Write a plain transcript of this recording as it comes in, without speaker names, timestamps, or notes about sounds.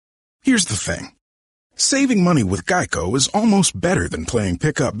Here's the thing. Saving money with Geico is almost better than playing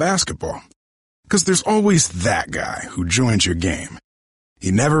pickup basketball. 'Cause there's always that guy who joins your game. He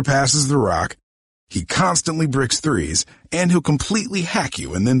never passes the rock, he constantly bricks threes, and he'll completely hack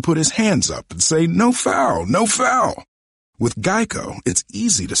you and then put his hands up and say, "No foul, no foul." With Geico, it's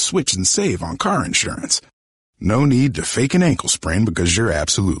easy to switch and save on car insurance. No need to fake an ankle sprain because you're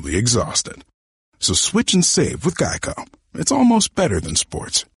absolutely exhausted. So switch and save with Geico. It's almost better than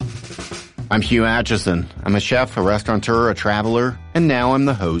sports. I'm Hugh Atchison. I'm a chef, a restaurateur, a traveler, and now I'm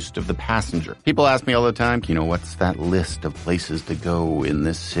the host of The Passenger. People ask me all the time, what's that list of places to go in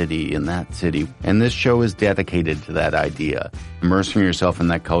this city, in that city? And this show is dedicated to that idea. Immersing yourself in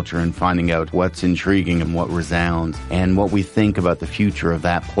that culture and finding out what's intriguing and what resounds and what we think about the future of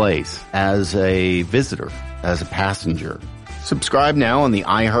that place as a visitor, as a passenger. Subscribe now on the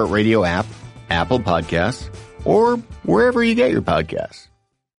iHeartRadio app, Apple Podcasts, or wherever you get your podcasts.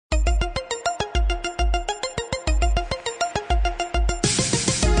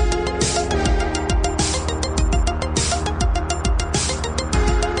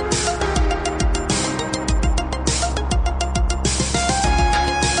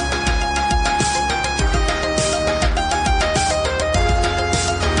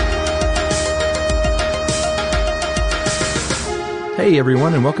 Hey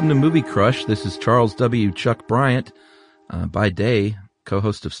everyone, and welcome to Movie Crush. This is Charles W. Chuck Bryant, by day,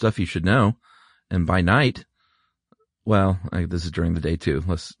 co-host of Stuff You Should Know, and by night, this is during the day too,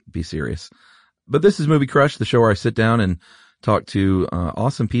 let's be serious. But this is Movie Crush, the show where I sit down and talk to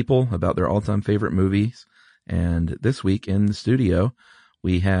awesome people about their all-time favorite movies. And this week in the studio,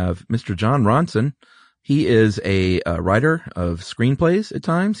 we have Mr. Jon Ronson. He is a writer of screenplays at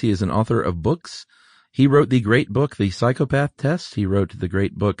times. He is an author of books. He wrote the great book, The Psychopath Test. He wrote the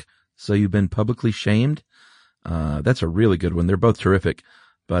great book, So You've Been Publicly Shamed. That's a really good one. They're both terrific.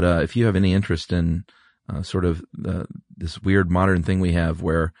 But if you have any interest in this weird modern thing we have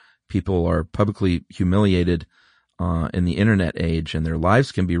where people are publicly humiliated in the internet age and their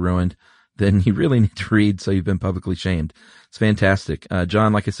lives can be ruined, then you really need to read So You've Been Publicly Shamed. It's fantastic.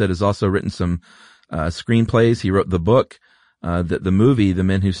 John, like I said, has also written some screenplays. He wrote the book that the movie The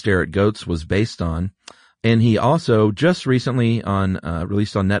Men Who Stare at Goats was based on. And he also just recently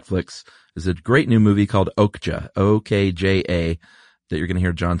released on Netflix is a great new movie called Okja, O-K-J-A, that you're going to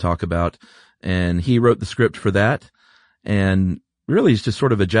hear John talk about. And he wrote the script for that. And really he's just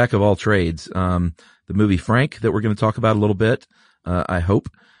sort of a jack of all trades. The movie Frank that we're going to talk about a little bit, I hope,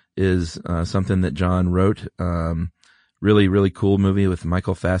 is something that John wrote. Really, really cool movie with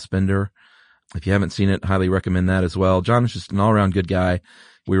Michael Fassbender. If you haven't seen it, highly recommend that as well. John is just an all-around good guy.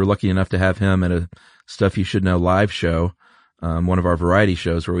 We were lucky enough to have him at a Stuff You Should Know live show, one of our variety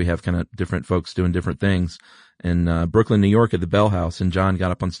shows where we have kind of different folks doing different things in Brooklyn, New York at the Bell House. And John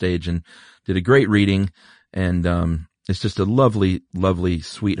got up on stage and did a great reading. And it's just a lovely, lovely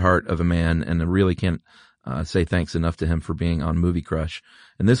sweetheart of a man. And I really can't say thanks enough to him for being on Movie Crush.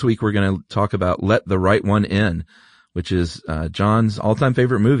 And this week we're going to talk about Let the Right One In, which is John's all-time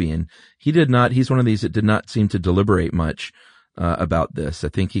favorite movie. And he's one of these that did not seem to deliberate much about this. I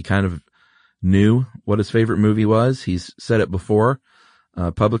think he kind of knew what his favorite movie was. He's said it before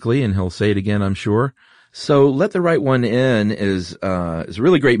publicly, and he'll say it again, I'm sure. So Let the Right One In is a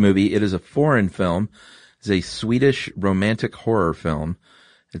really great movie. It is a foreign film. It's a Swedish romantic horror film.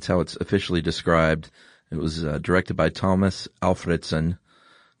 It's how it's officially described. It was directed by Thomas Alfredson.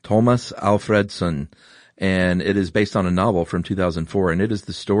 And it is based on a novel from 2004, and it is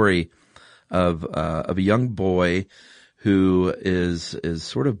the story of a young boy who is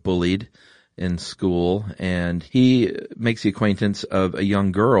sort of bullied in school, and he makes the acquaintance of a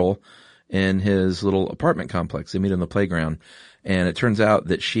young girl in his little apartment complex. They meet on the playground, and it turns out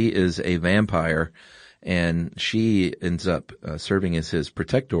that she is a vampire, and she ends up serving as his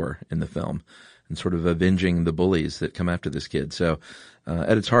protector in the film and sort of avenging the bullies that come after this kid. So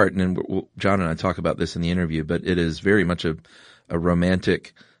at its heart, and John and I talk about this in the interview, but it is very much a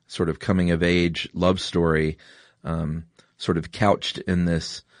romantic sort of coming of age love story, sort of couched in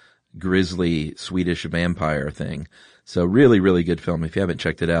this grisly Swedish vampire thing. So really, really good film. If you haven't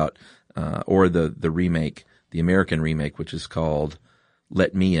checked it out, or the remake, the American remake, which is called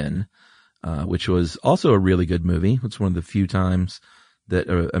Let Me In, which was also a really good movie. It's one of the few times that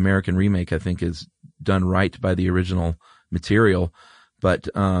an American remake, I think, is done right by the original material. But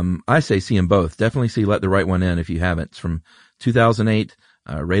I say see them both. Definitely see Let the Right One In if you haven't. It's from 2008,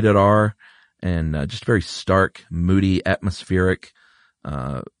 rated R, and just very stark, moody, atmospheric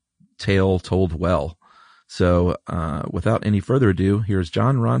tale told well. So without any further ado, here's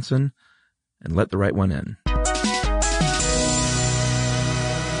Jon Ronson and Let the Right One In.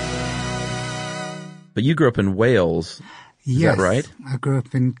 But you grew up in Wales. Is that right? I grew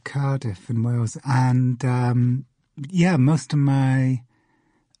up in Cardiff in Wales. And, most of my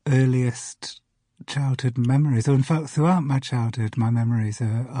earliest childhood memories, or in fact, throughout my childhood, my memories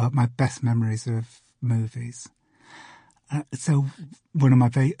are my best memories of movies. So one of my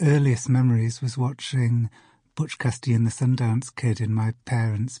very earliest memories was watching Butch Cassidy and the Sundance Kid in my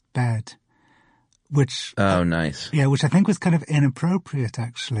parents' bed, which... Oh, nice. Yeah, which I think was kind of inappropriate,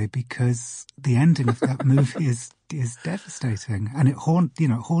 actually, because the ending of that movie is devastating, and it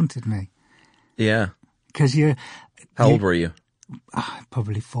haunted me. Yeah. Because How old were you?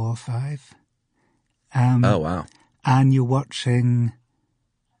 Probably 4 or 5. Oh, wow. And you're watching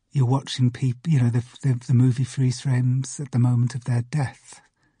people, the movie freeze frames at the moment of their death.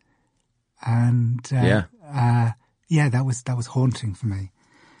 And, that was haunting for me.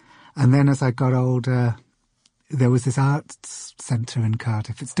 And then as I got older, there was this arts centre in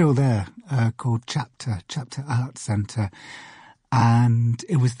Cardiff. It's still there, called Chapter Arts Centre. And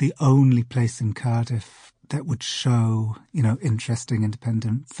it was the only place in Cardiff that would show, interesting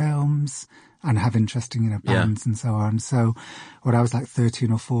independent films and have interesting, bands and so on. So when I was like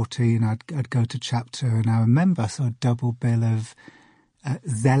 13 or 14, I'd go to Chapter, and I remember I saw a double bill of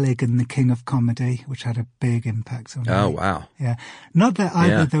Zelig and the King of Comedy, which had a big impact on me. Oh, wow. Yeah. Not that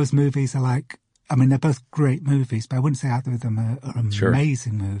either of those movies are they're both great movies, but I wouldn't say either of them are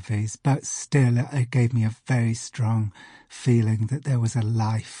amazing movies. But still, it gave me a very strong feeling that there was a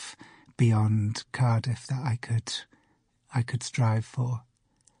life beyond Cardiff that I could strive for.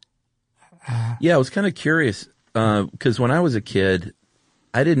 I was kind of curious, because when I was a kid,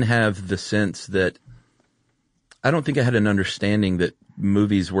 I didn't have the sense that, I don't think I had an understanding that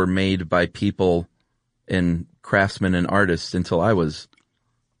movies were made by people and craftsmen and artists until I was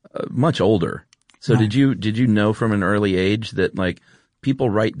much older. So Right. did you know from an early age that like people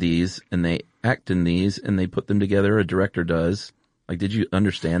write these and they act in these and they put them together, a director does? Like, did you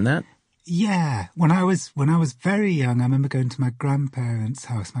understand that? Yeah. When I was very young, I remember going to my grandparents'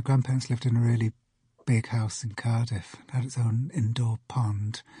 house. My grandparents lived in a really big house in Cardiff. It had its own indoor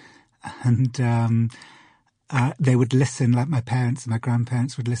pond. And they would listen, like my parents and my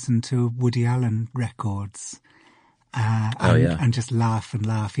grandparents would listen to Woody Allen records. And just laugh and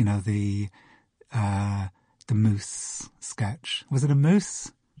laugh, the moose sketch. Was it a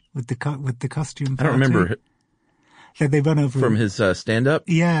moose with the costume party? I don't remember. They run over From his stand-up?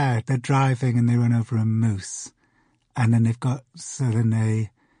 Yeah, they're driving and they run over a moose, and then they've got to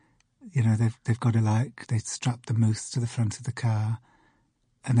they strap the moose to the front of the car,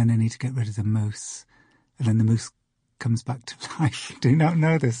 and then they need to get rid of the moose, and then the moose comes back to life. Do you not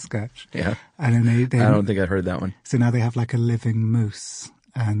know this sketch? Yeah. And then they I don't think I heard that one. So now they have like a living moose,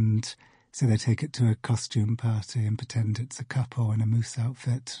 and so they take it to a costume party and pretend it's a couple in a moose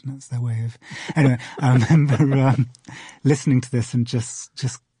outfit. And that's their way of... Anyway, I remember listening to this and just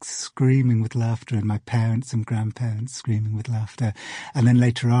screaming with laughter, and my parents and grandparents screaming with laughter. And then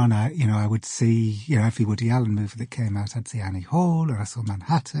later on, I would see, every Woody Allen movie that came out, I'd see Annie Hall, or I saw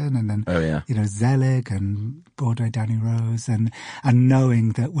Manhattan, and then, Zelig and Broadway Danny Rose, and knowing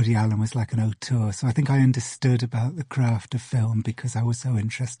that Woody Allen was like an auteur. So I think I understood about the craft of film because I was so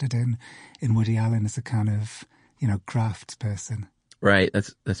interested in Woody Allen as a kind of, crafts person. Right.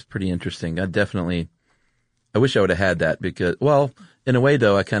 That's pretty interesting. I wish I would have had that because, well, in a way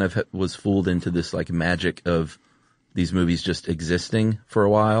though, I kind of was fooled into this like magic of these movies just existing for a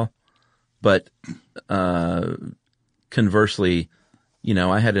while. But, conversely,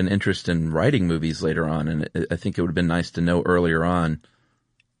 I had an interest in writing movies later on, and I think it would have been nice to know earlier on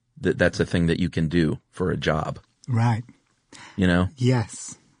that that's a thing that you can do for a job. Right.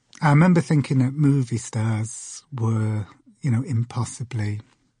 Yes. I remember thinking that movie stars were, impossibly,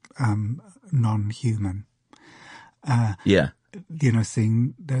 non-human.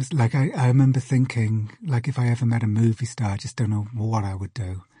 Seeing those, like, I remember thinking, like, if I ever met a movie star, I just don't know what I would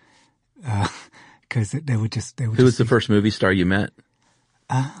do. Because they would just... Who was the first movie star you met?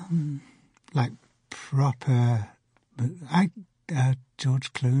 Like, proper...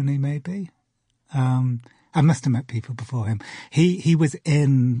 George Clooney, maybe? I must have met people before him. He was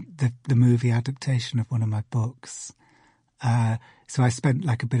in the movie adaptation of one of my books. So I spent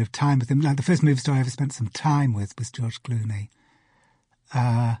like a bit of time with him. Like the first movie star I ever spent some time with was George Clooney.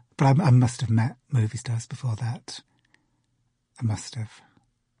 But I must have met movie stars before that. I must have.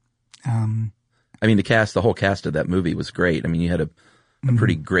 I mean, the whole cast of that movie was great. I mean, you had a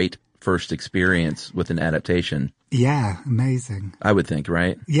pretty great first experience with an adaptation. Yeah, amazing. I would think,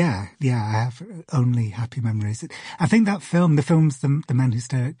 right? Yeah, I have only happy memories. I think the film's The Men Who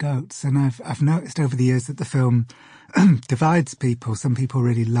Stare at Goats, and I've noticed over the years that the film divides people. Some people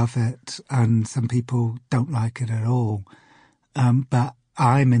really love it, and some people don't like it at all. But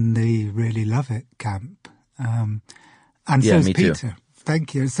I'm in the really love it camp. And yeah, so's me Peter. Too.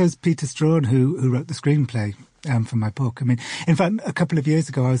 Thank you. And so's Peter Strawn, who wrote the screenplay for my book. I mean, in fact, a couple of years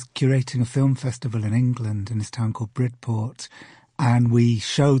ago, I was curating a film festival in England in this town called Bridport, and we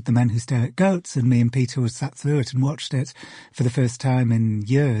showed The Men Who Stare at Goats, and me and Peter sat through it and watched it for the first time in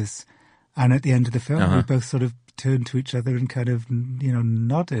years. And at the end of the film, we both sort of turned to each other and kind of,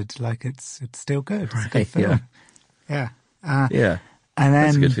 nodded like it's still good. It's a good film. Yeah. Yeah. And then,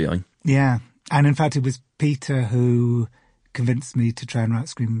 that's a good feeling. Yeah. And in fact, it was Peter who convinced me to try and write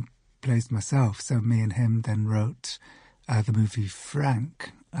screenplays myself. So me and him then wrote the movie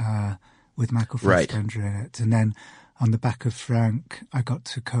Frank with Michael Fassbender in it. And then on the back of Frank, I got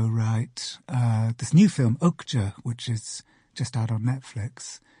to co-write this new film, Okja, which is just out on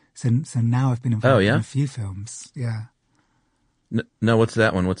Netflix. So now I've been involved in a few films. Yeah. No, what's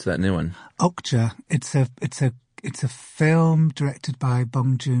that one? What's that new one? Okja. It's a film directed by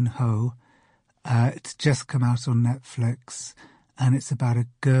Bong Joon-ho. It's just come out on Netflix, and it's about a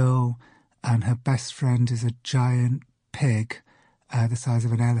girl and her best friend is a giant pig the size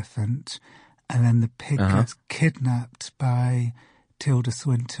of an elephant, and then the pig gets kidnapped by Tilda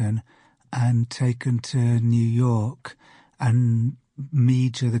Swinton and taken to New York, and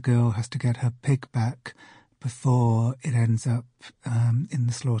Meija, the girl, has to get her pig back before it ends up in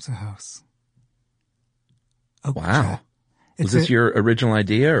the slaughterhouse. Okja. Wow. Was this your original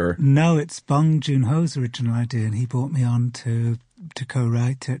idea, or? No, it's Bong Joon-ho's original idea, and he brought me on to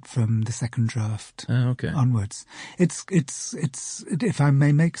co-write it from the second draft onwards. It's if I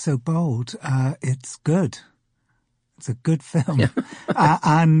may make so bold, it's good. It's a good film,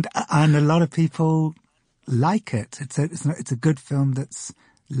 and a lot of people like it. It's a good film that's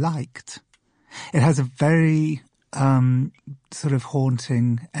liked. It has a very sort of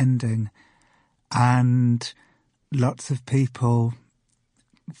haunting ending, and lots of people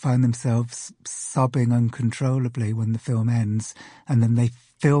find themselves sobbing uncontrollably when the film ends, and then they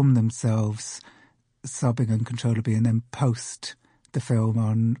film themselves sobbing uncontrollably and then post the film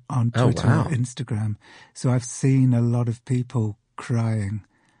on Twitter or Instagram. So I've seen a lot of people crying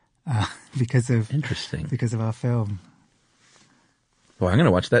because of our film. Well, I'm going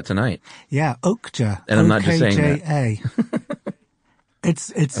to watch that tonight. Yeah, Okja. And I'm not just saying that.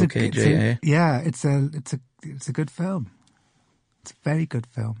 It's OKJA. It's a good film. It's a very good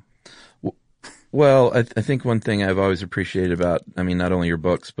film. Well, I think one thing I've always appreciated about, not only your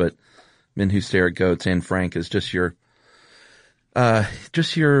books, but Men Who Stare at Goats and Frank, is just your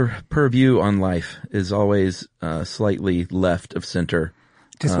purview on life is always slightly left of center,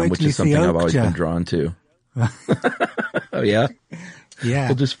 which is something I've always been drawn to. Oh yeah, yeah.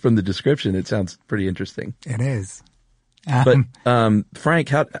 Well, just from the description, it sounds pretty interesting. It is. But Frank,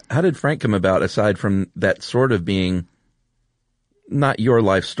 how did Frank come about? Aside from that sort of being not your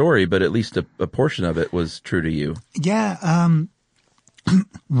life story, but at least a portion of it was true to you. Yeah.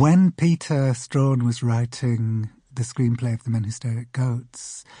 When Peter Strawn was writing the screenplay of The Men Who Stare at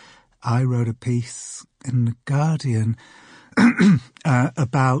Goats, I wrote a piece in The Guardian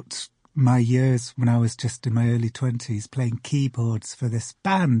about my years when I was just in my early 20s playing keyboards for this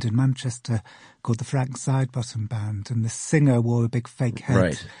band in Manchester called the Frank Sidebottom Band, and the singer wore a big fake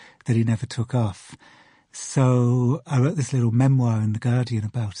head that he never took off. So I wrote this little memoir in The Guardian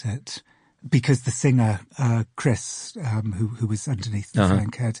about it, because the singer, Chris, who was underneath the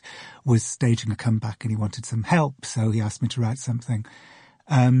Frank head, was staging a comeback and he wanted some help, so he asked me to write something.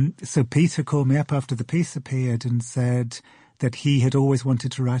 So Peter called me up after the piece appeared and said that he had always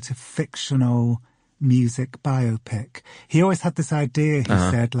wanted to write a fictional music biopic. He always had this idea, he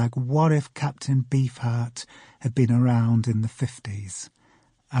said, like, what if Captain Beefheart had been around in the 50s?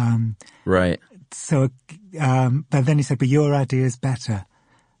 Right. So, but then he said, but your idea is better.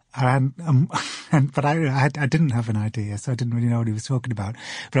 But I didn't have an idea, so I didn't really know what he was talking about.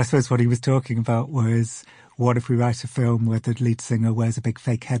 But I suppose what he was talking about was, what if we write a film where the lead singer wears a big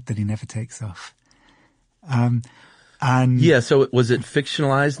fake head that he never takes off? So was it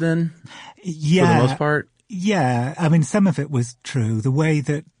fictionalized then? Yeah. For the most part? Yeah. Some of it was true. The way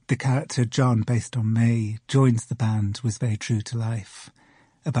that the character John, based on me, joins the band was very true to life,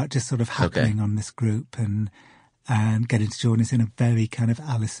 about just sort of happening on this group and getting to join us in a very kind of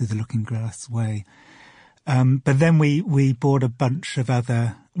Alice Through the Looking Glass way. But then we bought a bunch of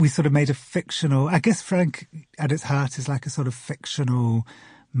we sort of made a fictional, I guess Frank at its heart is like a sort of fictional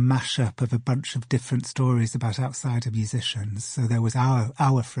mashup of a bunch of different stories about outsider musicians. So there was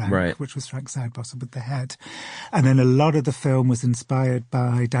our Frank, Right. which was Frank Sidebottom with the head. And then a lot of the film was inspired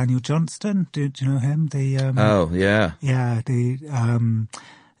by Daniel Johnston. Do you know him? Oh, yeah. Yeah, the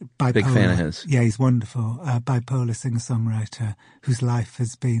bipolar. Big fan of his. Yeah, he's wonderful. Bipolar singer-songwriter whose life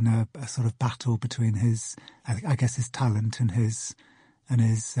has been a sort of battle between his, I guess, his talent and his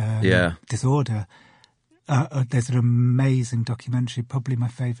disorder. There's an amazing documentary, probably my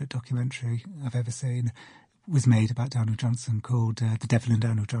favourite documentary I've ever seen, was made about Daniel Johnston called The Devil and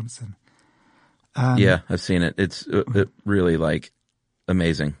Daniel Johnston. Yeah, I've seen it. It's really like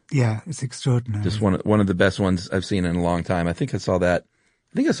amazing. Yeah, it's extraordinary. Just one of the best ones I've seen in a long time. I think I saw it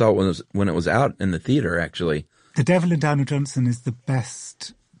when it was out in the theater, actually. The Devil and Daniel Johnston is the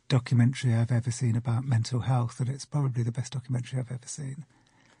best documentary I've ever seen about mental health, and it's probably the best documentary I've ever seen.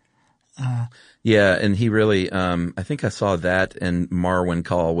 Yeah, and he really, I think I saw that and Marwin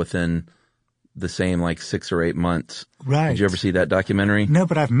Call within the same like 6 or 8 months. Right. Did you ever see that documentary? No,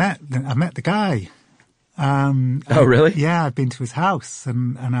 but I've met the guy. Oh, really? Yeah, I've been to his house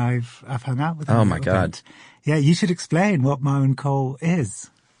and I've hung out with him. Oh my God. Bit. Yeah, you should explain what Marwin Call is,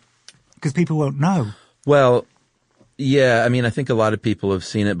 because people won't know. Well, yeah, I mean, I think a lot of people have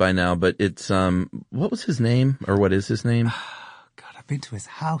seen it by now, but it's, what was his name, or what is his name? God, I've been to his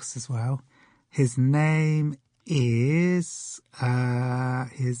house as well. His name is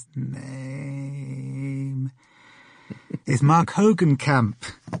Mark Hogenkamp.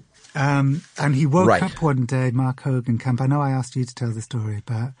 And he woke up one day, Mark Hogenkamp. I know I asked you to tell the story,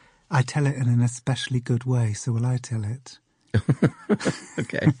 but I tell it in an especially good way, so will I tell it?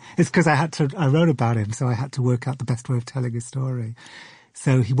 Okay. It's because I wrote about him, so I had to work out the best way of telling his story.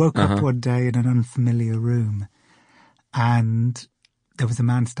 So he woke up one day in an unfamiliar room, and there was a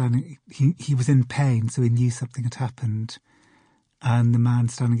man standing. He was in pain, so he knew something had happened. And the man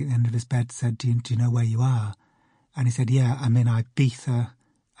standing at the end of his bed said, do you know where you are? And he said, yeah, I'm in Ibiza,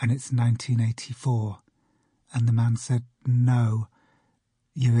 and it's 1984. And the man said, no,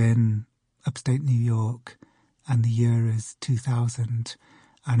 you're in upstate New York, and the year is 2000,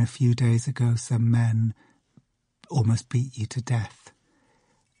 and a few days ago some men almost beat you to death.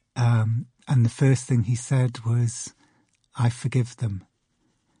 And the first thing he said was, I forgive them.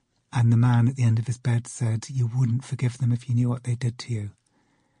 And the man at the end of his bed said, you wouldn't forgive them if you knew what they did to you.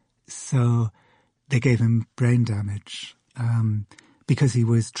 So they gave him brain damage because he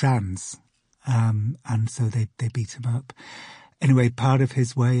was trans, and so they beat him up. Anyway, part of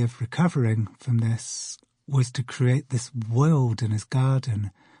his way of recovering from this was to create this world in his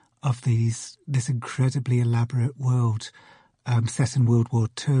garden of this incredibly elaborate world set in World War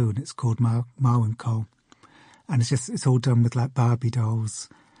II, and it's called Marwin Call. And it's all done with like Barbie dolls.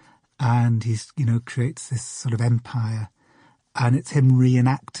 And he's, creates this sort of empire. And it's him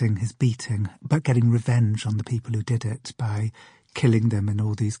reenacting his beating, but getting revenge on the people who did it by killing them in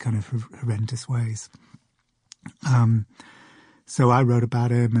all these kind of horrendous ways. So I wrote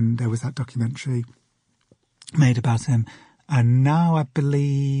about him, and there was that documentary made about him. And now I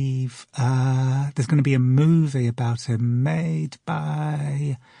believe there's going to be a movie about him made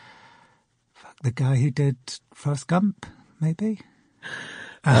by the guy who did Forrest Gump, maybe?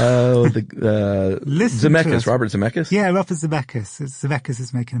 Zemeckis, Robert Zemeckis? Yeah, Robert Zemeckis. Zemeckis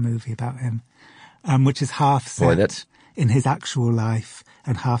is making a movie about him, which is half set in his actual life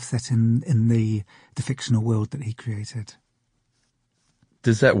and half set in the fictional world that he created.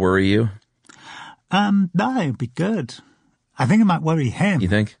 Does that worry you? No, it'd be good. I think it might worry him. You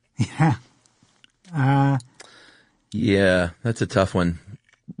think? Yeah. Yeah, that's a tough one.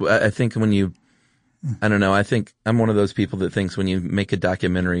 I think I don't know. I think I'm one of those people that thinks when you make a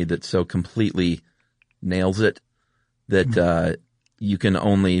documentary that so completely nails it, that you can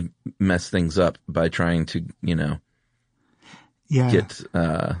only mess things up by trying to, get.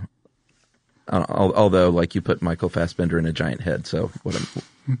 Although, like, you put Michael Fassbender in a giant head, so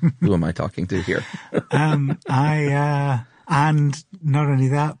who am I talking to here? And not only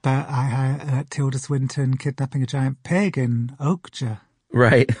that, but I had Tilda Swinton kidnapping a giant pig in Okja.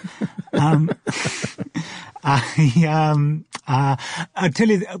 Right. I tell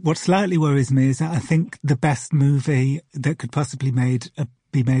you what slightly worries me is that I think the best movie that could possibly be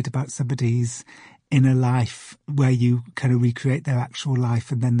made about somebody's inner life, where you kind of recreate their actual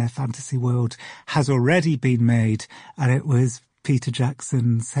life and then their fantasy world, has already been made, and it was Peter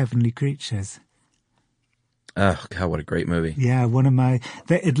Jackson's Heavenly Creatures. Oh, God, what a great movie. Yeah,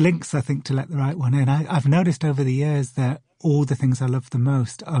 it links, I think, to Let the Right One In. I've noticed over the years that all the things I love the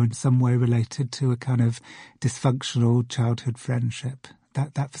most are in some way related to a kind of dysfunctional childhood friendship.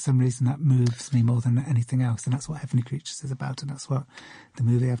 That for some reason that moves me more than anything else, and that's what Heavenly Creatures is about, and that's what the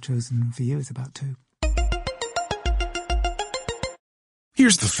movie I've chosen for you is about too.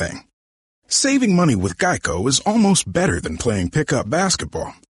 Here's the thing. Saving money with Geico is almost better than playing pickup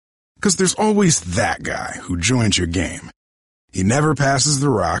basketball. Because there's always that guy who joins your game. He never passes the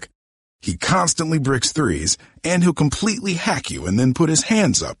rock, he constantly bricks threes, and he'll completely hack you and then put his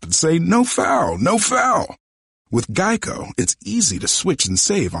hands up and say, "No foul, no foul." With Geico, it's easy to switch and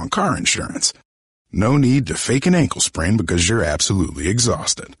save on car insurance. No need to fake an ankle sprain because you're absolutely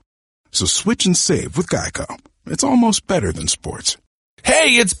exhausted. So switch and save with Geico. It's almost better than sports.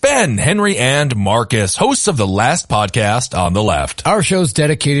 Hey, it's Ben, Henry, and Marcus, hosts of the Last Podcast on the Left. Our show's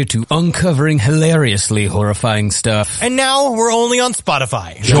dedicated to uncovering hilariously horrifying stuff. And now we're only on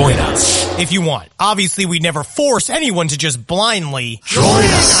Spotify. Join us if you want. Obviously, we never force anyone to just blindly join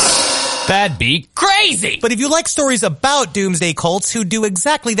us. That'd be crazy! But if you like stories about doomsday cults who do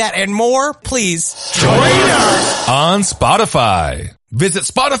exactly that and more, please join us on Spotify. Visit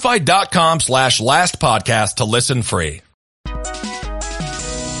Spotify.com/lastpodcast to listen free.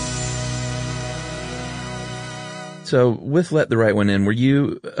 So with Let the Right One In, were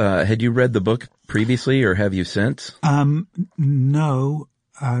you, had you read the book previously or have you since? No,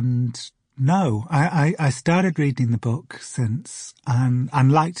 and no. I started reading the book since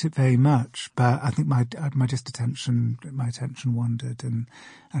and liked it very much, but I think my attention wandered and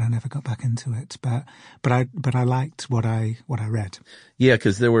I never got back into it. But I liked what I read. Yeah,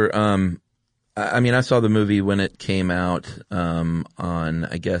 cause there were, I saw the movie when it came out, on,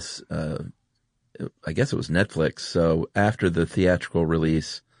 I guess it was Netflix. So after the theatrical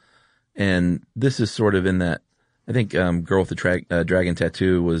release, and this is sort of in that, I think, Girl with the Dragon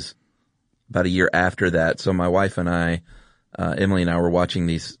Tattoo was about a year after that. So my wife and I, Emily and I were watching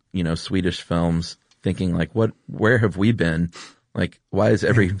these, Swedish films thinking like, where have we been? Like, why is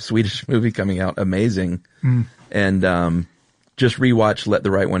every Swedish movie coming out amazing? And, just rewatched Let the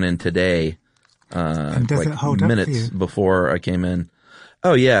Right One In today, and does it hold minutes up for you? Before I came in.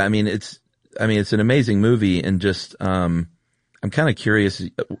 Oh yeah. It's an amazing movie, and just, I'm kind of curious,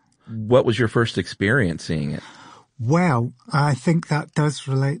 what was your first experience seeing it? Well, I think that does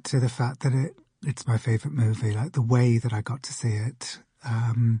relate to the fact that it's my favorite movie, like the way that I got to see it.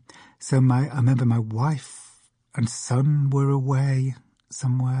 I remember my wife and son were away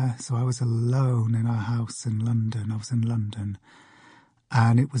somewhere, so I was alone in our house in London. I was in London,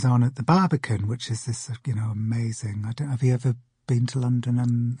 and it was on at the Barbican, which is this, amazing. Have you ever been to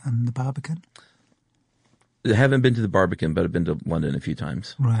London and the Barbican? I haven't been to the Barbican, but I've been to London a few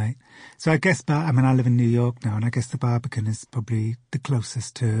times. Right. So I guess, I live in New York now, and I guess the Barbican is probably the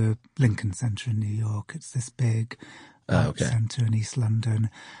closest to Lincoln Center in New York. It's this big centre in East London.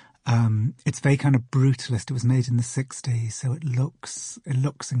 It's very kind of brutalist. It was made in the 60s, so it looks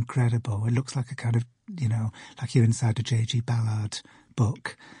incredible. It looks like a kind of, like you're inside a J.G. Ballard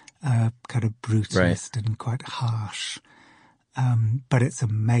book, kind of brutalist and quite harsh. But it's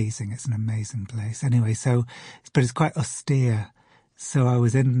amazing. It's an amazing place. Anyway, but it's quite austere. So I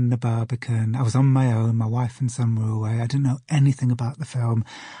was in the Barbican. I was on my own. My wife and son were away. I didn't know anything about the film.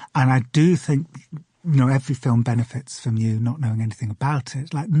 And I do think, every film benefits from you not knowing anything about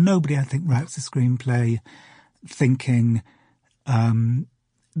it. Like nobody, I think, writes a screenplay thinking,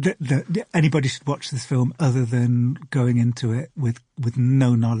 that anybody should watch this film other than going into it with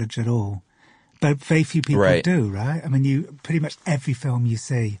no knowledge at all. But very few people do, right? Pretty much every film you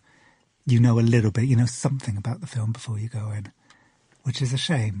see, a little bit, something about the film before you go in, which is a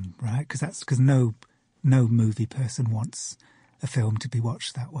shame, right? Because no movie person wants a film to be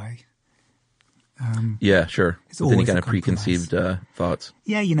watched that way. Yeah, sure. It's with any always kind a of preconceived thoughts.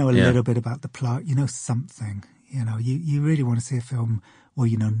 Yeah, little bit about the plot, something. You really want to see a film where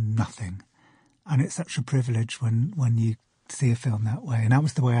you know nothing, and it's such a privilege when you see a film that way. And that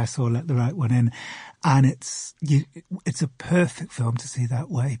was the way I saw Let the Right One In, and it's a perfect film to see that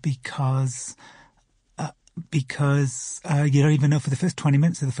way because you don't even know, for the first 20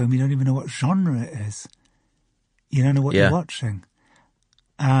 minutes of the film, you don't even know what genre it is. You don't know what you're watching.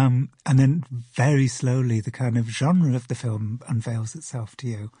 And then very slowly the kind of genre of the film unveils itself to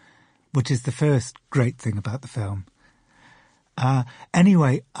you, which is the first great thing about the film.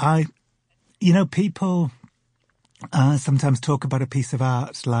 Anyway, people sometimes talk about a piece of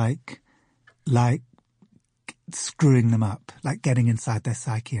art like screwing them up, like getting inside their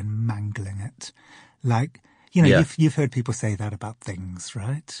psyche and mangling it. Like, you've heard people say that about things,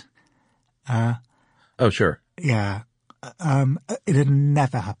 right? Oh, sure. Yeah. It had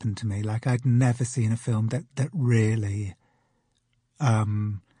never happened to me. Like, I'd never seen a film that really,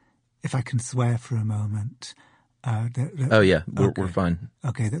 if I can swear for a moment, We're fine.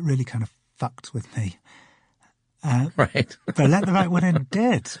 Okay, that really kind of fucked with me. Right. But Let the Right One In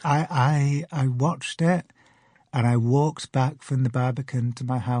did. I watched it, and I walked back from the Barbican to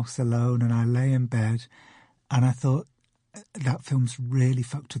my house alone, and I lay in bed, and I thought, that film's really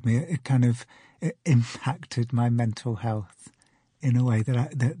fucked with me. It impacted my mental health in a way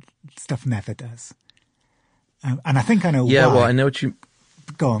that stuff never does. And I think I know why. Yeah, well, I know what you...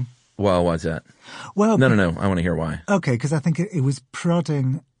 Go on. Well, why's that? Well, No. I want to hear why. Okay, because I think it was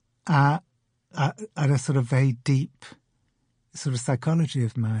prodding at a sort of very deep sort of psychology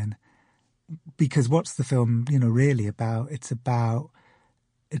of mine. Because what's the film, really about? It's about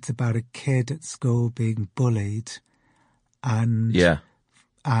a kid at school being bullied, and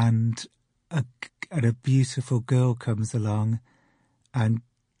a beautiful girl comes along and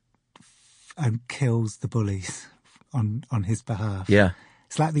kills the bullies on his behalf. Yeah.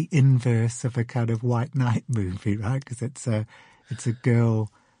 It's like the inverse of a kind of White Knight movie, right? Because it's a girl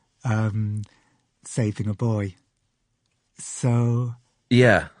saving a boy. So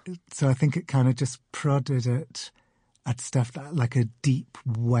I think it kind of just prodded at stuff like a deep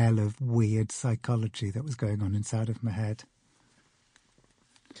well of weird psychology that was going on inside of my head.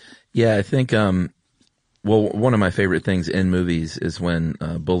 Yeah, I think one of my favorite things in movies is when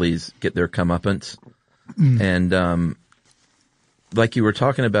bullies get their comeuppance. And like you were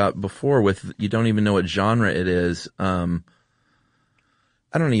talking about before with you don't even know what genre it is, I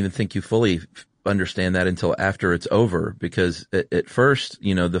don't even think you fully understand that until after it's over, because at first,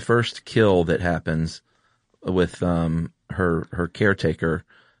 the first kill that happens with her caretaker,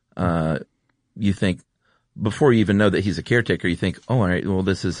 you think, before you even know that he's a caretaker, you think, oh, all right, well,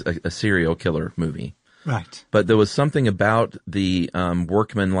 this is a serial killer movie. Right. But there was something about the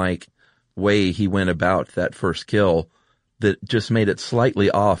workmanlike way he went about that first kill that just made it slightly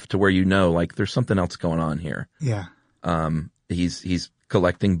off to where like there's something else going on here. Yeah. He's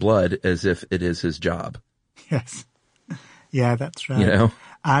collecting blood as if it is his job. Yes. Yeah, that's right.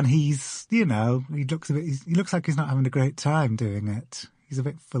 And he's, he looks like he's not having a great time doing it. He's a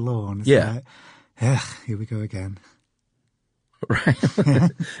bit forlorn. It's like, here we go again. Right.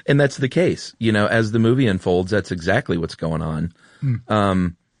 And that's the case. As the movie unfolds, that's exactly what's going on.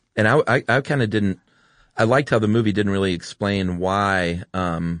 And I kind of I liked how the movie didn't really explain why,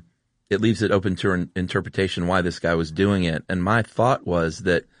 it leaves it open to interpretation why this guy was doing it. And my thought was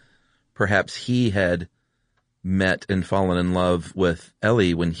that perhaps he had met and fallen in love with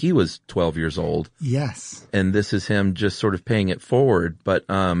Ellie when he was 12 years old. Yes. And this is him just sort of paying it forward. But,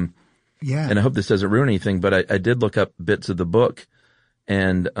 yeah. And I hope this doesn't ruin anything, but I did look up bits of the book.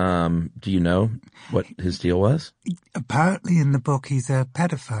 And do you know what his deal was? Apparently in the book, he's a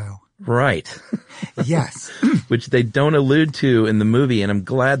pedophile. Right. Yes. Which they don't allude to in the movie, and I'm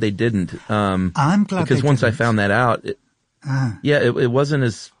glad they didn't. I'm glad because once I found that out, it wasn't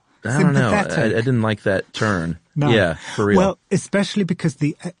as, I don't know, I didn't like that turn. No. Yeah, for real. Well, especially because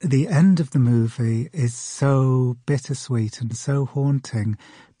the end of the movie is so bittersweet and so haunting,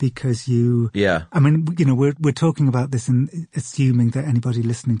 because I mean, we're talking about this and assuming that anybody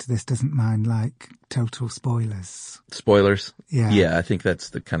listening to this doesn't mind like total spoilers. Spoilers? Yeah. Yeah, I think that's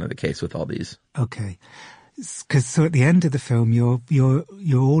the kind of the case with all these. Okay. Because so at the end of the film, you're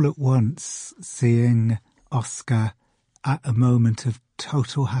all at once seeing Oscar at a moment of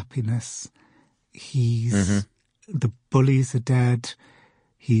total happiness. The bullies are dead.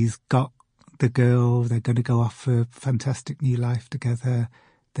 He's got the girl. They're going to go off for a fantastic new life together.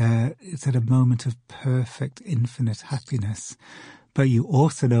 It's at a moment of perfect, infinite happiness. But you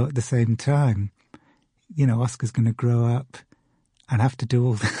also know at the same time, Oscar's going to grow up and have to do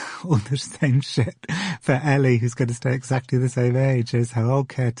all the same shit for Ellie, who's going to stay exactly the same age as her old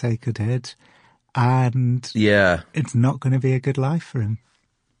caretaker did. And it's not going to be a good life for him.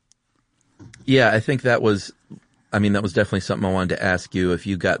 Yeah, I think that was definitely something I wanted to ask you if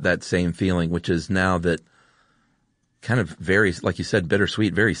you got that same feeling, which is now that kind of very, like you said,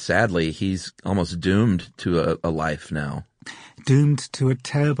 bittersweet, very sadly, he's almost doomed to a life now. Doomed to a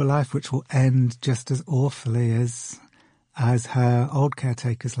terrible life, which will end just as awfully as her old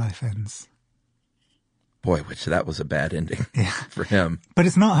caretaker's life ends. Boy, that was a bad ending for him. But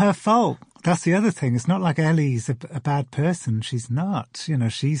it's not her fault. That's the other thing. It's not like Ellie's a bad person. She's not.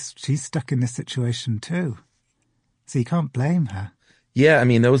 She's stuck in this situation too. So you can't blame her. Yeah, I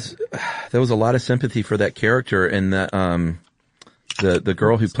mean, there was a lot of sympathy for that character, and the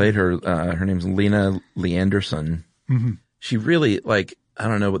girl who played her, her name's Lena Leanderson. Mm-hmm. She really, I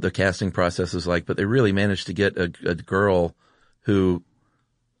don't know what the casting process is like, but they really managed to get a girl who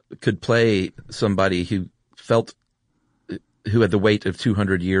could play somebody who had the weight of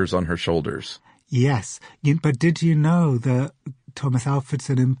 200 years on her shoulders. Yes, but did you know that Thomas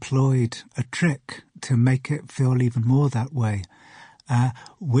Alfredson employed a trick to make it feel even more that way,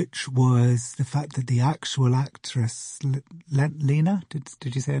 which was the fact that the actual actress, Lena,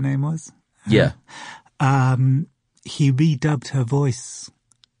 did you say her name was? Yeah. He redubbed her voice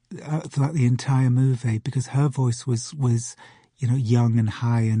throughout the entire movie because her voice was young and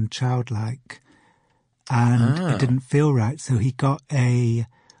high and childlike, and it didn't feel right. So he got a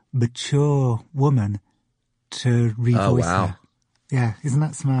mature woman to revoice her. Yeah, isn't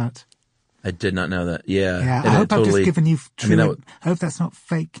that smart? I did not know that. Yeah. Yeah, I hope I've just given you true... I hope that's not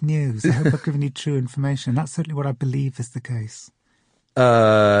fake news. I hope I've given you true information. That's certainly what I believe is the case.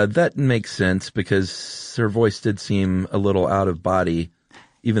 That makes sense because her voice did seem a little out of body,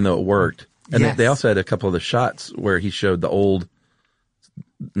 even though it worked. And yes. They also had a couple of the shots where he showed the old,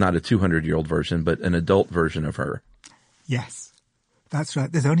 not a 200-year-old version, but an adult version of her. Yes. That's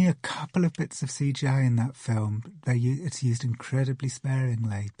right. There's only a couple of bits of CGI in that film. It's used incredibly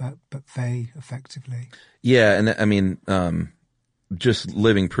sparingly, but very effectively. Yeah, and I mean, just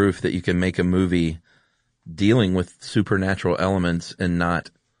living proof that you can make a movie dealing with supernatural elements and not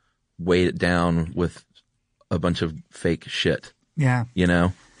weight it down with a bunch of fake shit. Yeah. You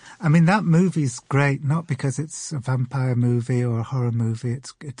know? I mean, that movie's great, not because it's a vampire movie or a horror movie.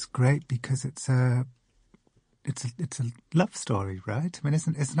 It's great because it's a love story, right? I mean,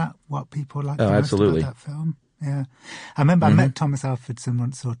 isn't that what people like most absolutely. about that film? Yeah. I remember I met Thomas Alfredson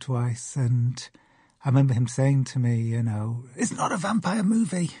once or twice, and I remember him saying to me, it's not a vampire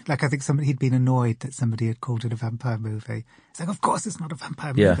movie. Like, I think he'd been annoyed that somebody had called it a vampire movie. It's like, of course it's not a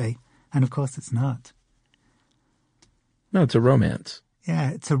vampire movie. And of course it's not. No, it's a romance.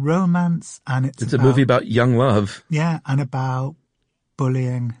 Yeah, it's a romance, and it's a movie about young love. Yeah, and about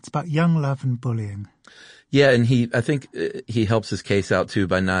bullying. It's about young love and bullying. Yeah, and I think he helps his case out too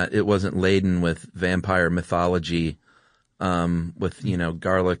by it wasn't laden with vampire mythology, with,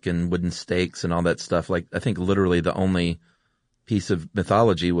 garlic and wooden stakes and all that stuff. Like, I think literally the only piece of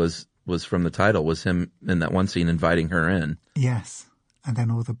mythology was from the title, was him in that one scene inviting her in. Yes. And then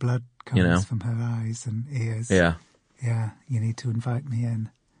all the blood comes from her eyes and ears. Yeah. Yeah, you need to invite me in.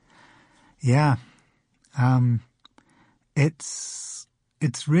 Yeah. It's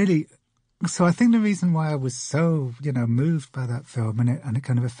really... So I think the reason why I was so, moved by that film and it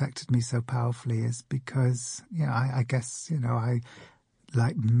kind of affected me so powerfully is because, I guess, I,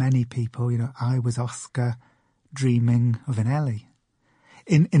 like many people, I was Oscar dreaming of an Ellie.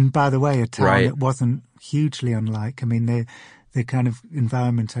 In by the way, a town that wasn't hugely unlike. I mean, the kind of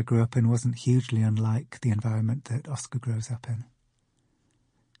environment I grew up in wasn't hugely unlike the environment that Oscar grows up in.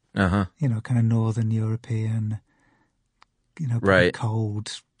 Uh-huh. Kind of Northern European, pretty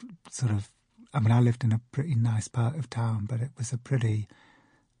cold, sort of, I mean, I lived in a pretty nice part of town, but it was a pretty,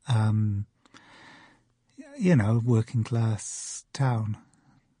 working class town.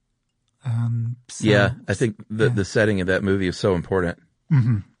 I think the setting of that movie is so important.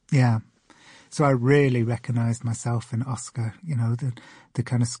 Mm-hmm. Yeah. So I really recognized myself in Oscar. The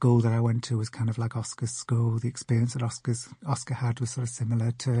kind of school that I went to was kind of like Oscar's school. The experience that Oscar had was sort of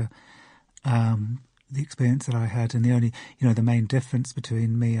similar to the experience that I had. And the only, the main difference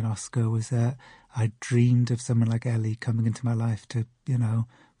between me and Oscar was that I dreamed of someone like Ellie coming into my life to,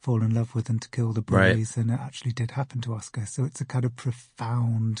 fall in love with and to kill the bullies. Right. And it actually did happen to Oscar. So it's a kind of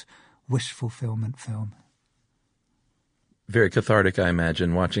profound wish fulfillment film. Very cathartic, I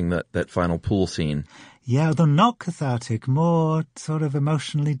imagine, watching that final pool scene. Yeah, although not cathartic, more sort of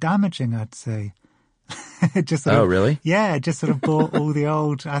emotionally damaging, I'd say. Really? Yeah, it just sort of brought all the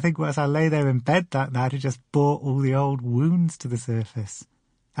old... I think as I lay there in bed that night, it just brought all the old wounds to the surface.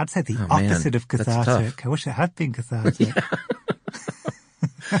 I'd say the opposite of cathartic. I wish it had been cathartic.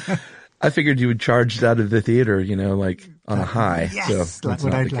 I figured you would charge out of the theater, like on a high. Yes, so like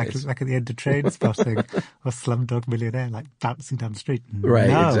at the end of Trainspotting or Slumdog Millionaire, like bouncing down the street. Right,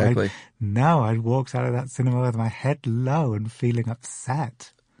 exactly. I walked out of that cinema with my head low and feeling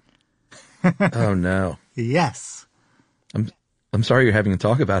upset. Oh no! Yes, I'm sorry you're having to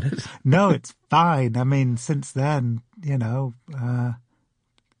talk about it. No, it's fine. I mean, since then,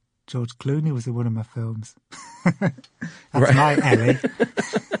 George Clooney was in one of my films. That's my Ellie.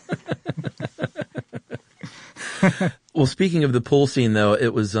 Well, speaking of the pool scene, though,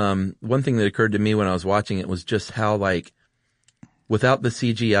 it was one thing that occurred to me when I was watching it was just how, like, without the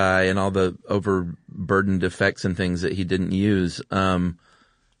CGI and all the overburdened effects and things that he didn't use, some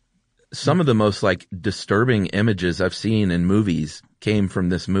of the most, like, disturbing images I've seen in movies came from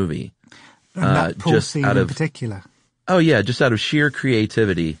this movie. And that pool scene in particular. Oh, yeah, just out of sheer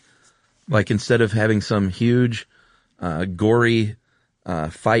creativity. Like, instead of having some huge, gory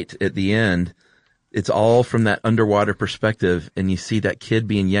fight at the end, it's all from that underwater perspective, and you see that kid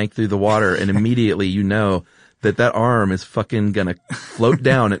being yanked through the water, and immediately you know that arm is fucking gonna float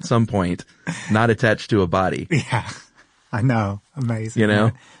down at some point, not attached to a body. Yeah, I know. Amazing. You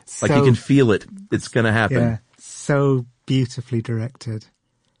know? So, like you can feel it. It's gonna happen. Yeah, so beautifully directed.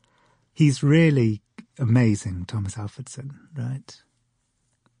 He's really amazing, Thomas Alfredson, right?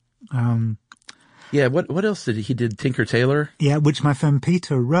 Yeah, what else did he did? Tinker Tailor? Yeah, which my friend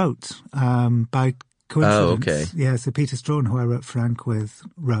Peter wrote by coincidence. Oh, okay. Yeah, so Peter Strawn, who I wrote Frank with,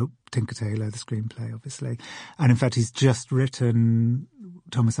 wrote Tinker Tailor, the screenplay, obviously. And in fact, he's just written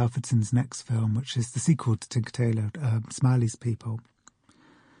Thomas Alfredson's next film, which is the sequel to Tinker Tailor, Smiley's People.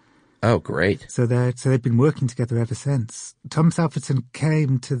 Oh, great. So they've been working together ever since. Thomas Alfredson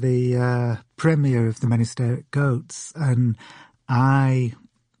came to the premiere of The Many Hysteric Goats, and I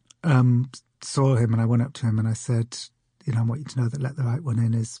saw him and I went up to him and I said, you know, I want you to know that Let the Right One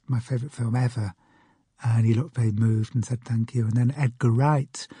In is my favourite film ever. And he looked very moved and said thank you. And then Edgar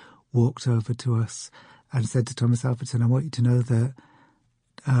Wright walked over to us and said to Thomas Alfredson, I want you to know that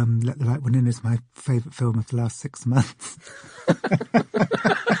Let the Right One In is my favourite film of the last 6 months.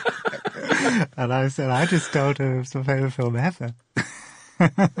 And I said, I just told him it's my favourite film ever.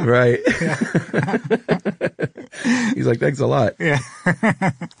 Right. He's like, thanks a lot. Yeah.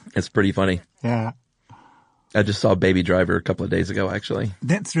 It's pretty funny. Yeah. I just saw Baby Driver a couple of days ago, actually.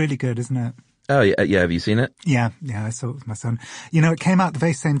 That's really good, isn't it? Oh, yeah. Yeah. Have you seen it? Yeah. I saw it with my son. You know, it came out the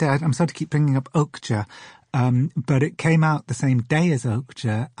very same day. I'm sorry to keep bringing up Okja, but it came out the same day as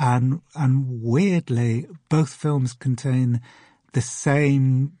Okja, and weirdly, both films contain the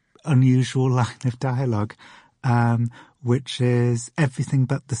same unusual line of dialogue, which is everything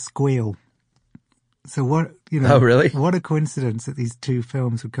but the squeal. So what, you know, oh, really? What a coincidence that these two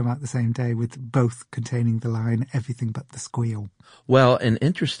films would come out the same day with both containing the line everything but the squeal. Well, and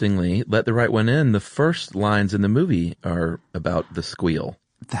interestingly, Let the Right One In, the first lines in the movie are about the squeal.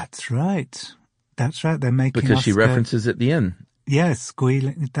 That's right. They're making because she references at the end. Yeah,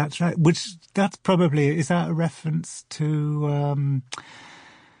 squealing. That's right. That's probably, is that a reference to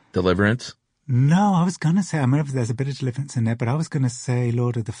Deliverance? No, I was going to say, I remember there's a bit of Deliverance in there, but I was going to say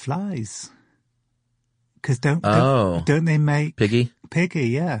Lord of the Flies. Because don't they make Piggy? Piggy,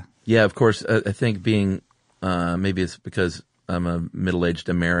 yeah. Yeah, of course. I think being maybe it's because I'm a middle-aged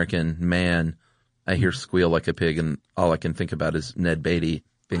American man. I hear squeal like a pig, and all I can think about is Ned Beatty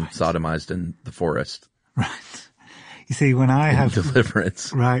being sodomized in the forest. Right. You see, when I have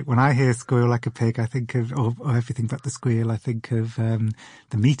Deliverance, right, when I hear squeal like a pig, I think of or everything but the squeal. I think of the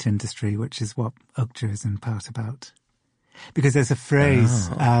meat industry, which is what Okja is in part about. Because there's a phrase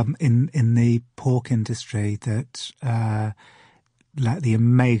in the pork industry that like the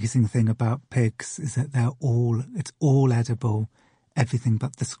amazing thing about pigs is that it's all edible, everything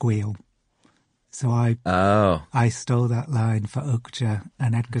but the squeal. So I stole that line for Okja,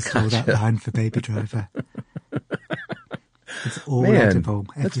 and Edgar stole that line for Baby Driver. It's all edible.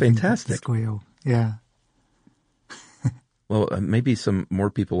 That's fantastic. But the squeal, yeah. Well, maybe some more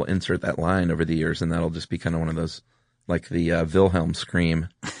people will insert that line over the years, and that'll just be kind of one of those, like the Wilhelm scream.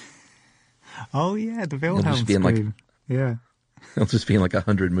 Oh yeah, the Wilhelm scream. Yeah. It'll just be in like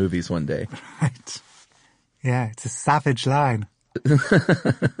 100 movies one day. Right. Yeah, it's a savage line.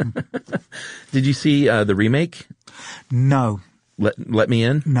 Did you see the remake? No. Let Me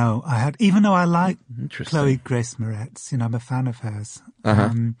In? No, I had, even though I like Chloe Grace Moretz, you know, I'm a fan of hers.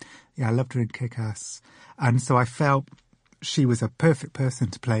 Yeah, I loved her in Kick-Ass. And so I felt she was a perfect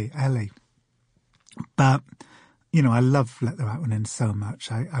person to play Ellie. But, you know, I love Let the Right One In so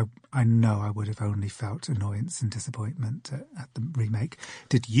much. I know I would have only felt annoyance and disappointment at the remake.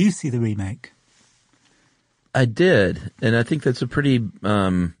 Did you see the remake? I did. And I think that's a pretty,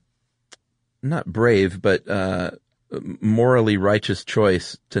 not brave, but morally righteous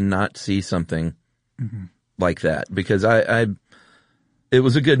choice to not see something like that. Because it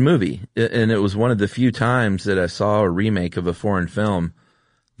was a good movie. And it was one of the few times that I saw a remake of a foreign film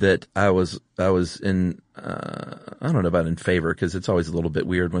that I was in, I don't know about in favor, because it's always a little bit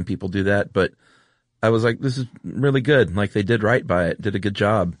weird when people do that, but I was like, this is really good. Like, they did right by it, did a good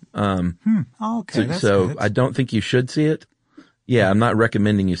job. Oh, okay. That's good. I don't think you should see it. Yeah, I'm not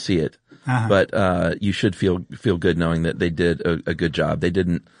recommending you see it, but you should feel good knowing that they did a good job. They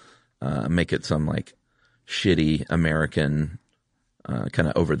didn't make it some like shitty American kind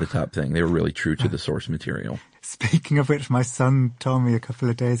of over the top thing. They were really true to the source material. Speaking of which, my son told me a couple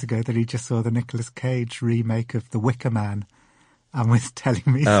of days ago that he just saw the Nicolas Cage remake of The Wicker Man and was telling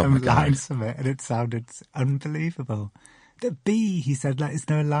me some lines from it, and it sounded unbelievable. The bee, he said, like, is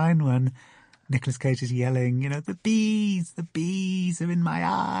there a line when Nicolas Cage is yelling, you know, the bees are in my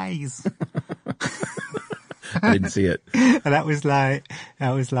eyes. I didn't see it. And that was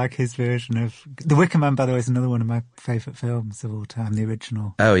like his version of The Wicker Man. By the way, is another one of my favorite films of all time. The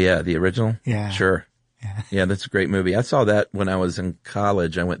original. Oh yeah, the original. Yeah, sure. Yeah, that's a great movie. I saw that when I was in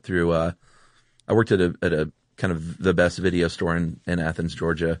college. I went through. I worked at a kind of the best video store in Athens,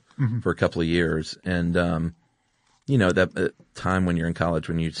 Georgia, for a couple of years, and that time when you're in college,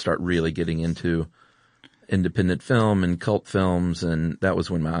 when you start really getting into independent film and cult films, and that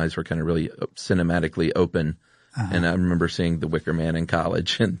was when my eyes were kind of really cinematically open. And I remember seeing The Wicker Man in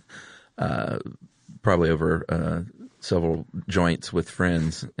college, and probably over several joints with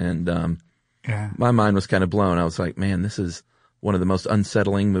friends, and my mind was kind of blown. I was like, man, this is one of the most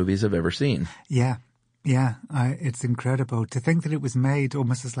unsettling movies I've ever seen. Yeah. It's incredible to think that it was made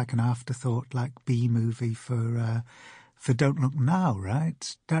almost as like an afterthought, like B movie for Don't Look Now,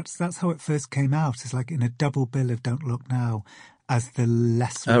 right? That's how it first came out. It's like in a double bill of Don't Look Now as the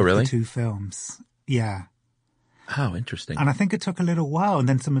lesser of the two films. Yeah. Oh, interesting. And I think it took a little while, and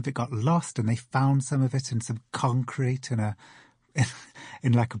then some of it got lost, and they found some of it in some concrete in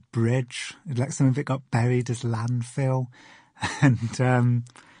like a bridge. Like some of it got buried as landfill, and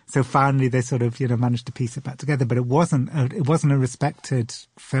so finally they sort of managed to piece it back together. But it wasn't a respected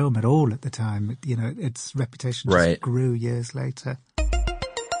film at all at the time. Its reputation just grew years later.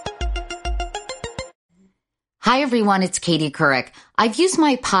 Hi, everyone. It's Katie Couric. I've used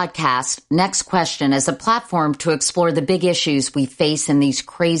my podcast, Next Question, as a platform to explore the big issues we face in these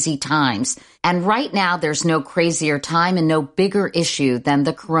crazy times. And right now, there's no crazier time and no bigger issue than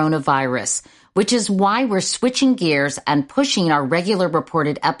the coronavirus, which is why we're switching gears and pushing our regular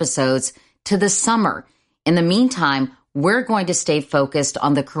reported episodes to the summer. In the meantime, we're going to stay focused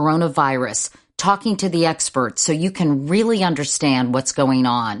on the coronavirus, talking to the experts so you can really understand what's going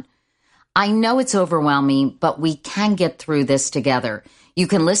on. I know it's overwhelming, but we can get through this together. You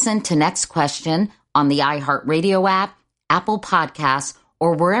can listen to Next Question on the iHeartRadio app, Apple Podcasts,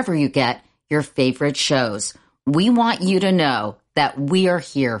 or wherever you get your favorite shows. We want you to know that we are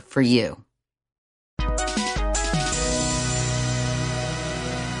here for you.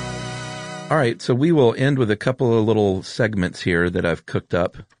 All right, so we will end with a couple of little segments here that I've cooked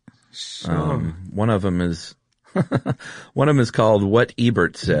up. Sure. One of them is called What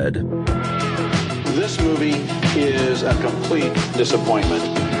Ebert Said. This movie is a complete disappointment.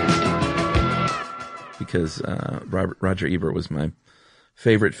 Because Roger Ebert was my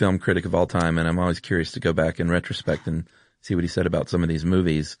favorite film critic of all time, and I'm always curious to go back in retrospect and see what he said about some of these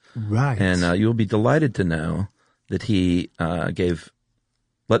movies. Right. And you'll be delighted to know that he gave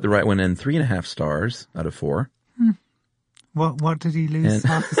Let the Right One In 3.5 stars out of 4. What did he lose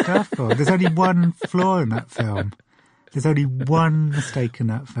half the star for? There's only one flaw in that film. There's only one mistake in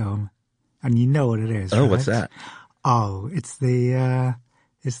that film. And you know what it is, Oh, right? What's that? Oh, it's the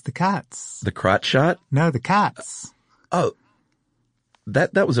cats. The crotch shot? No, the cats. Oh,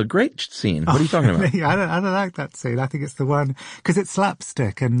 that was a great scene. What are you talking about? I don't like that scene. I think it's the one, because it's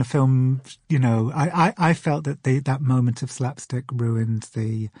slapstick, and the film, I felt that that moment of slapstick ruined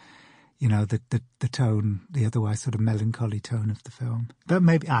the tone, the otherwise sort of melancholy tone of the film. But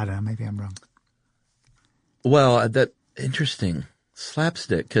maybe, I don't know, maybe I'm wrong. Well, that interesting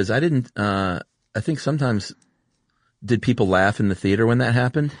slapstick, because I didn't. I think sometimes did people laugh in the theater when that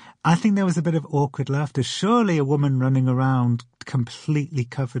happened? I think there was a bit of awkward laughter. Surely a woman running around completely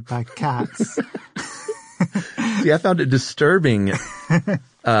covered by cats. See, I found it disturbing.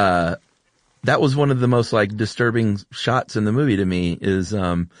 That was one of the most disturbing shots in the movie to me.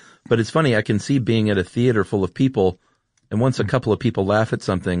 But it's funny. I can see being at a theater full of people, and once a couple of people laugh at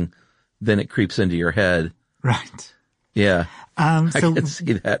something, then it creeps into your head. Right. Yeah. I can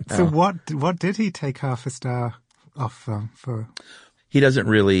see that now. So what did he take half a star off for? He doesn't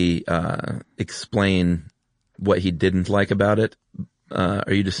really explain what he didn't like about it.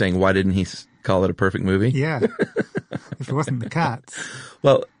 Are you just saying, why didn't he call it a perfect movie? Yeah. If it wasn't the cats.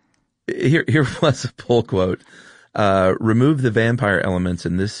 Well, here was a pull quote. Remove the vampire elements,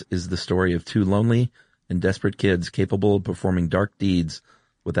 and this is the story of two lonely and desperate kids capable of performing dark deeds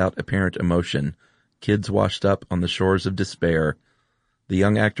without apparent emotion. Kids washed up on the shores of despair. The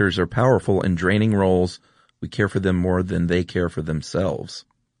young actors are powerful in draining roles. We care for them more than they care for themselves.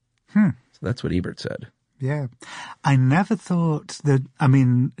 So that's what Ebert said. Yeah. I never thought that,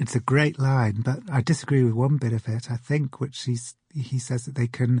 it's a great line, but I disagree with one bit of it, I think, which he says that they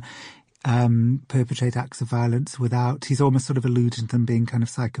can perpetrate acts of violence without, he's almost sort of alluding to them being kind of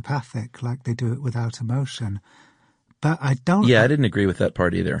psychopathic, like they do it without emotion. But I don't... Yeah, I didn't agree with that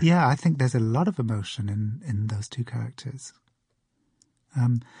part either. Yeah, I think there's a lot of emotion in those two characters.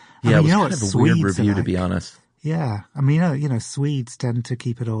 It was kind of a weird review, to be honest. Yeah. Swedes tend to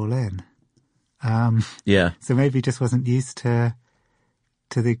keep it all in. Yeah. So maybe he just wasn't used to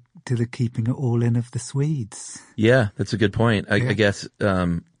the keeping it all in of the Swedes. Yeah, that's a good point. I guess,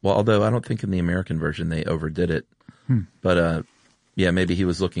 well, although I don't think in the American version they overdid it. But, yeah, maybe he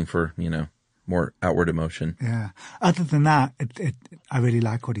was looking for, more outward emotion. Yeah. Other than that, I really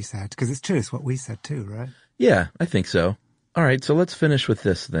like what he said, because it's true. It's what we said too, right? Yeah, I think so. All right, so let's finish with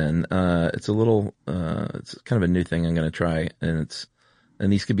this then. It's a little, it's kind of a new thing I'm going to try, and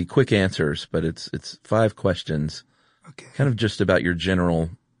these could be quick answers, but it's 5 questions. Okay. Kind of just about your general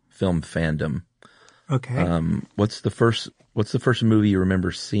film fandom. Okay. What's the first movie you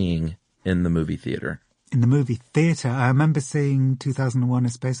remember seeing in the movie theater? In the movie theater, I remember seeing 2001: A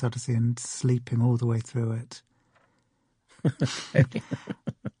Space Odyssey and sleeping all the way through it.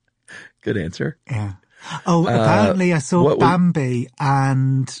 Good answer. Yeah. Oh, apparently I saw Bambi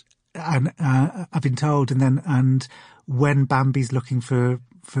and I've been told, and when Bambi's looking for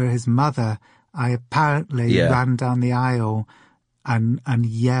his mother, I apparently ran down the aisle and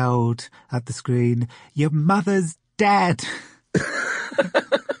yelled at the screen, "Your mother's dead!"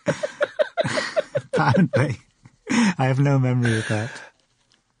 Apparently. I have no memory of that.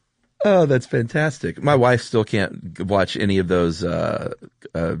 Oh, that's fantastic. My wife still can't watch any of those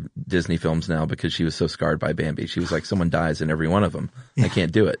Disney films now because she was so scarred by Bambi. She was like, someone dies in every one of them. Yeah. I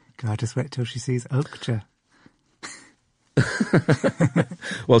can't do it. God, just wait till she sees Okja.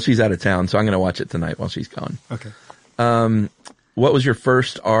 Well, she's out of town, so I'm going to watch it tonight while she's gone. Okay. What was your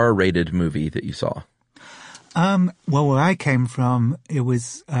first R-rated movie that you saw? Well, where I came from, it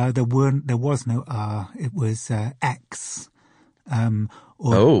was there was no R. It was X.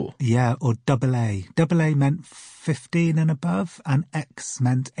 Or double A. Double A meant 15 and above, and X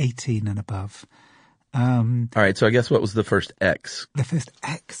meant 18 and above. All right, so I guess what was the first X? The first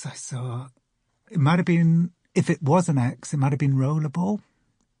X I saw, it might have been, if it was an X, it might have been Rollerball.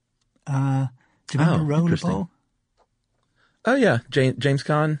 Do you remember Rollerball? Oh, yeah. James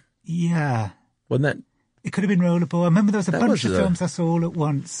Caan? Yeah. Wasn't that? It could have been Rollerball. I remember there was a bunch of films I saw all at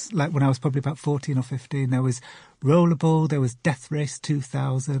once, like when I was probably about 14 or 15. There was Rollerball, there was Death Race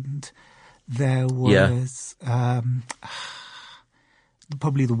 2000, there was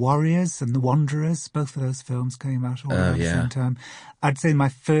probably The Warriors and The Wanderers. Both of those films came out all at the same time. I'd say my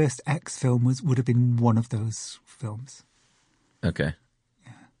first X film would have been one of those films. Okay.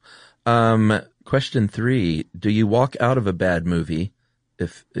 Yeah. Question 3. Do you walk out of a bad movie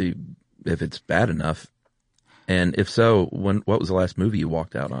if it's bad enough? And if so, what was the last movie you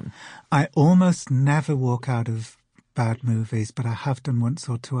walked out on? I almost never walk out of bad movies, but I have done once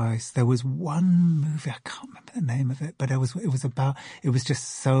or twice. There was one movie, I can't remember the name of it, but it was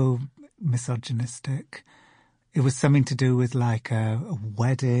just so misogynistic. It was something to do with like a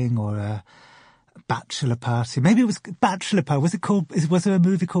wedding or a bachelor party. Maybe it was Bachelor Party. Was there a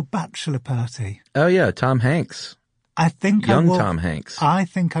movie called Bachelor Party? Oh yeah, Tom Hanks. Tom Hanks. I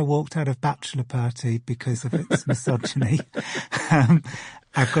think I walked out of Bachelor Party because of its misogyny.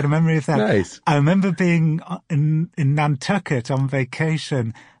 I've got a memory of that. Nice. I remember being in Nantucket on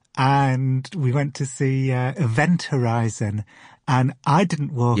vacation, and we went to see Event Horizon, and I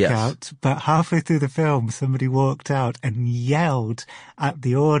didn't walk out, but halfway through the film, somebody walked out and yelled at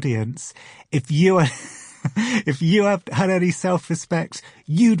the audience, if you have had any self-respect,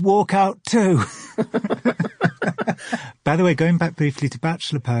 you'd walk out too. By the way, going back briefly to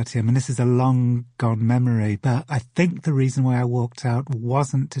Bachelor Party, I mean, this is a long gone memory, but I think the reason why I walked out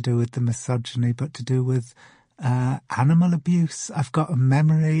wasn't to do with the misogyny, but to do with animal abuse. I've got a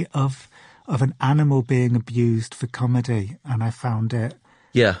memory of an animal being abused for comedy, and I found it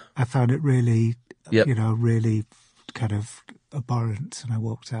really, really kind of abhorrent, and I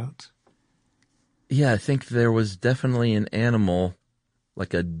walked out. Yeah, I think there was definitely an animal,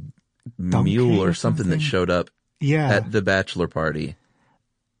 like a mule or something that showed up at the bachelor party.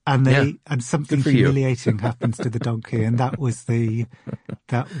 And something humiliating happens to the donkey, and that was the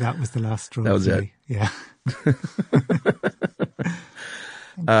last straw. That was it. Yeah.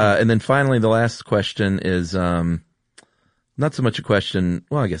 And then finally, the last question is not so much a question.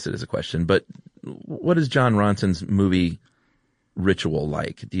 Well, I guess it is a question, but what is Jon Ronson's movie ritual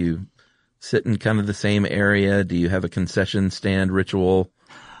like? Do you sit in kind of the same area? Do you have a concession stand ritual?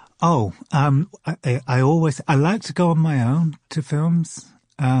 Oh, I like to go on my own to films.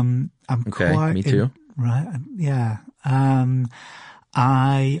 Me too. Right. Yeah.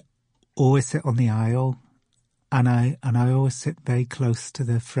 I always sit on the aisle, and I always sit very close to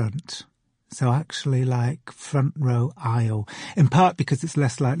the front. So actually like front row aisle, in part because it's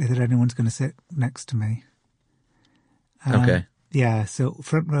less likely that anyone's going to sit next to me. Okay. Yeah. So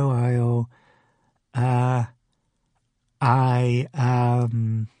front row aisle,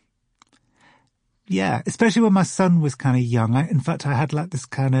 Yeah, especially when my son was kind of young. In fact, I had like this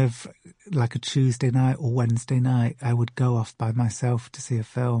kind of, like a Tuesday night or Wednesday night, I would go off by myself to see a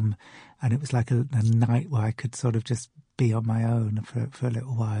film. And it was like a night where I could sort of just be on my own for a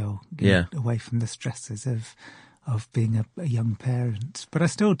little while. Away from the stresses of being a young parent. But I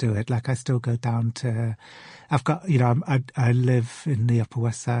still do it. Like I still go down to, I've got, I live in the Upper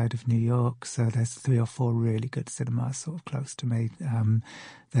West Side of New York. So there's 3 or 4 really good cinemas sort of close to me.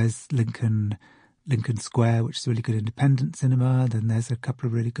 There's Lincoln Square, which is a really good independent cinema. Then there's a couple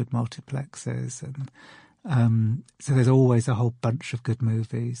of really good multiplexes. And so there's always a whole bunch of good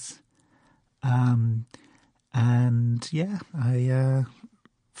movies. And yeah, I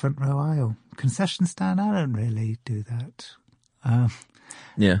front row aisle. Concession stand, I don't really do that.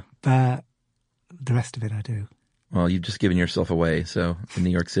 But the rest of it I do. Well, you've just given yourself away. So in New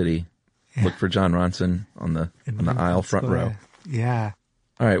York City, look for Jon Ronson on the aisle front row. Yeah.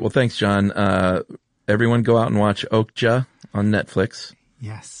 All right. Well, thanks, John. Everyone go out and watch Okja on Netflix.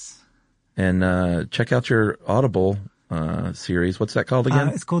 Yes. And check out your Audible series. What's that called again?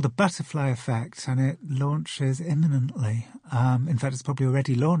 It's called The Butterfly Effect, and it launches imminently. In fact, it's probably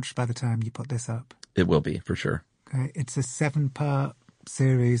already launched by the time you put this up. It will be, for sure. Okay. It's a 7-part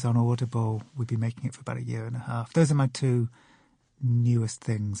series on Audible. We've been making it for about a year and a half. Those are my 2 newest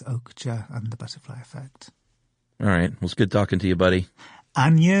things, Okja and The Butterfly Effect. All right. Well, it's good talking to you, buddy.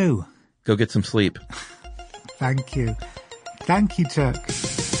 And you. Go get some sleep. Thank you. Thank you, Chuck.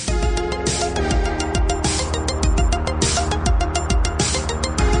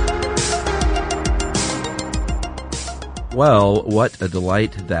 Well, what a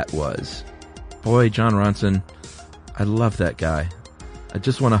delight that was. Boy, Jon Ronson, I love that guy. I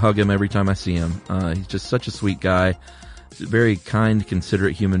just want to hug him every time I see him. He's just such a sweet guy. He's a very kind,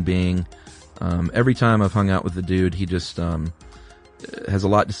 considerate human being. Every time I've hung out with the dude, he just has a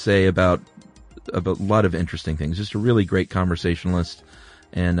lot to say about a lot of interesting things. Just a really great conversationalist.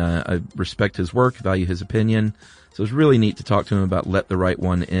 And I respect his work, value his opinion. So it's really neat to talk to him about Let the Right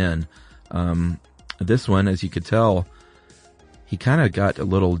One In. This one, as you could tell, he kind of got a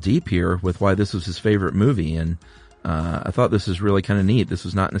little deep here with why this was his favorite movie. And I thought this was really kind of neat. This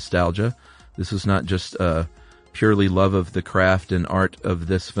was not nostalgia. This was not just purely love of the craft and art of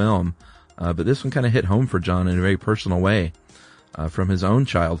this film. But this one kind of hit home for John in a very personal way from his own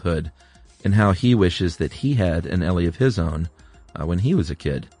childhood and how he wishes that he had an Ellie of his own when he was a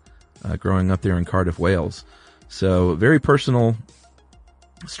kid, growing up there in Cardiff, Wales. So very personal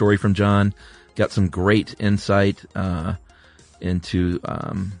story from John. Got some great insight into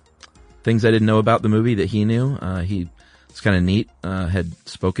things I didn't know about the movie that he knew. It's kind of neat. Had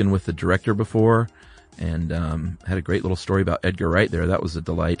spoken with the director before and had a great little story about Edgar Wright there. That was a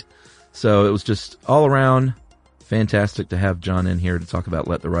delight. So it was just all around fantastic to have John in here to talk about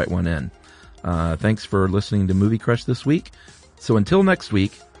Let the Right One In. Thanks for listening to Movie Crush this week. So until next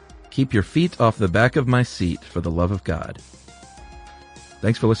week, keep your feet off the back of my seat for the love of God.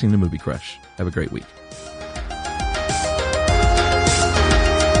 Thanks for listening to Movie Crush. Have a great week.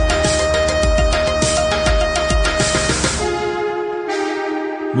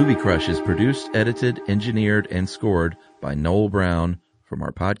 Movie Crush is produced, edited, engineered, and scored by Noel Brown from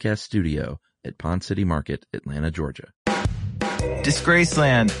our podcast studio at Pond City Market, Atlanta, Georgia.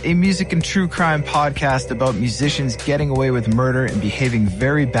 Disgraceland, a music and true crime podcast about musicians getting away with murder and behaving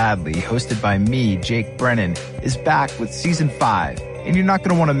very badly, hosted by me, Jake Brennan, is back with season 5. And you're not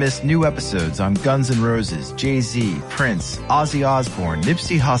going to want to miss new episodes on Guns N' Roses, Jay-Z, Prince, Ozzy Osbourne,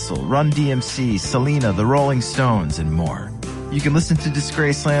 Nipsey Hussle, Run DMC, Selena, The Rolling Stones, and more. You can listen to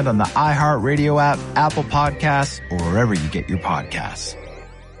Disgraceland on the iHeartRadio app, Apple Podcasts, or wherever you get your podcasts.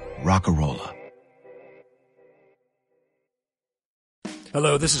 Rockarola.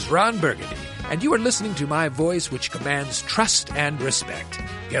 Hello, this is Ron Burgundy, and you are listening to my voice, which commands trust and respect.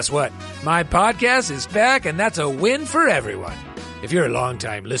 Guess what? My podcast is back, and that's a win for everyone. If you're a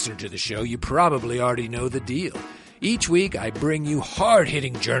longtime listener to the show, you probably already know the deal. Each week, I bring you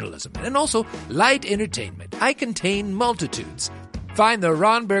hard-hitting journalism and also light entertainment. I contain multitudes. Find the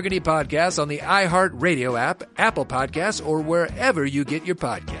Ron Burgundy Podcast on the iHeartRadio app, Apple Podcasts, or wherever you get your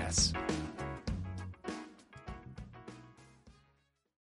podcasts.